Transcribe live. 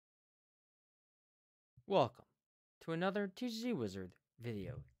Welcome to another TCG Wizard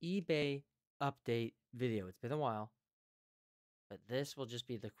video, eBay update video. It's been a while, but this will just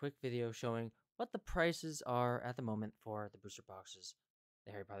be the quick video showing what the prices are at the moment for the booster boxes,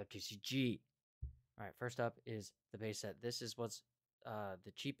 the Harry Potter TCG. All right, first up is the base set. This is what's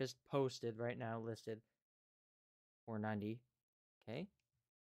the cheapest posted right now, listed $4.90. Okay.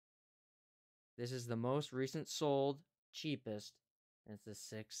 This is the most recent sold cheapest, and it's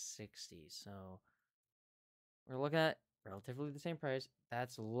the $6.60. So we're looking at relatively the same price.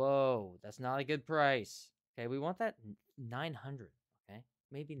 That's low. That's not a good price. Okay, we want that 900. Okay,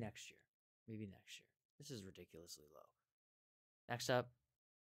 maybe next year. Maybe next year. This is ridiculously low. Next up,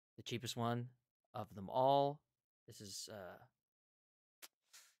 the cheapest one of them all. This is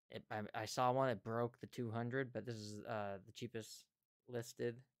I saw one. It broke the 200, but this is the cheapest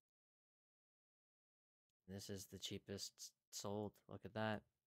listed. This is the cheapest sold. Look at that.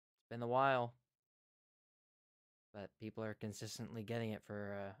 It's been a while, but people are consistently getting it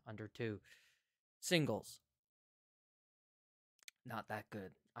for under 2. Singles. Not that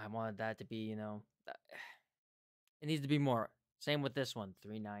good. I wanted that to be, it needs to be more. Same with this one.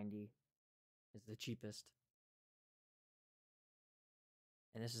 $3.90 is the cheapest.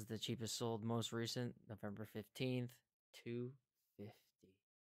 And this is the cheapest sold, most recent, November 15th, $2.50.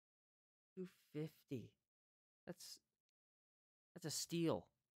 $2.50. That's a steal.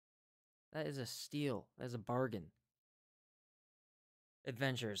 That is a steal. That is a bargain.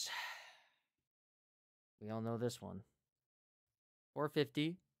 Adventures. We all know this one.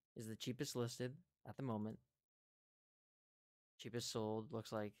 $4.50 is the cheapest listed at the moment. Cheapest sold,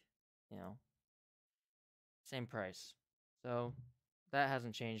 looks like, same price. So that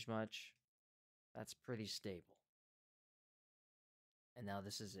hasn't changed much. That's pretty stable. And now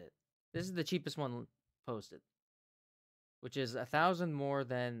this is it. This is the cheapest one posted, which is 1,000 more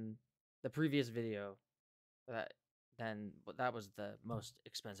than the previous video. But that was the most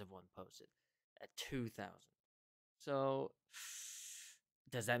expensive one posted at 2,000. So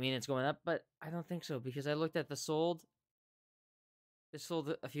does that mean it's going up? But I don't think so, because I looked at the sold. It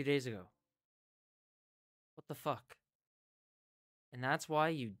sold a few days ago. What the fuck? And that's why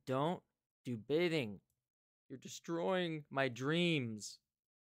you don't do bidding. You're destroying my dreams.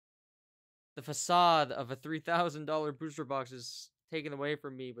 The facade of a $3,000 booster box is taken away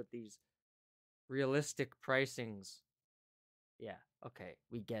from me with these realistic pricings. Yeah, okay,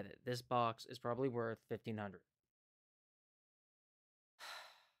 we get it. This box is probably worth $1,500.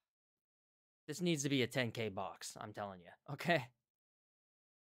 This needs to be a 10K box, I'm telling you, okay?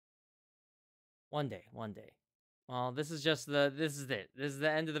 One day. Well, this is it. This is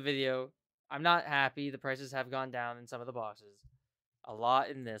the end of the video. I'm not happy. The prices have gone down in some of the boxes. A lot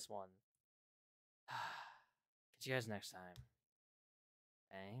in this one. Catch you guys next time.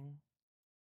 Bang.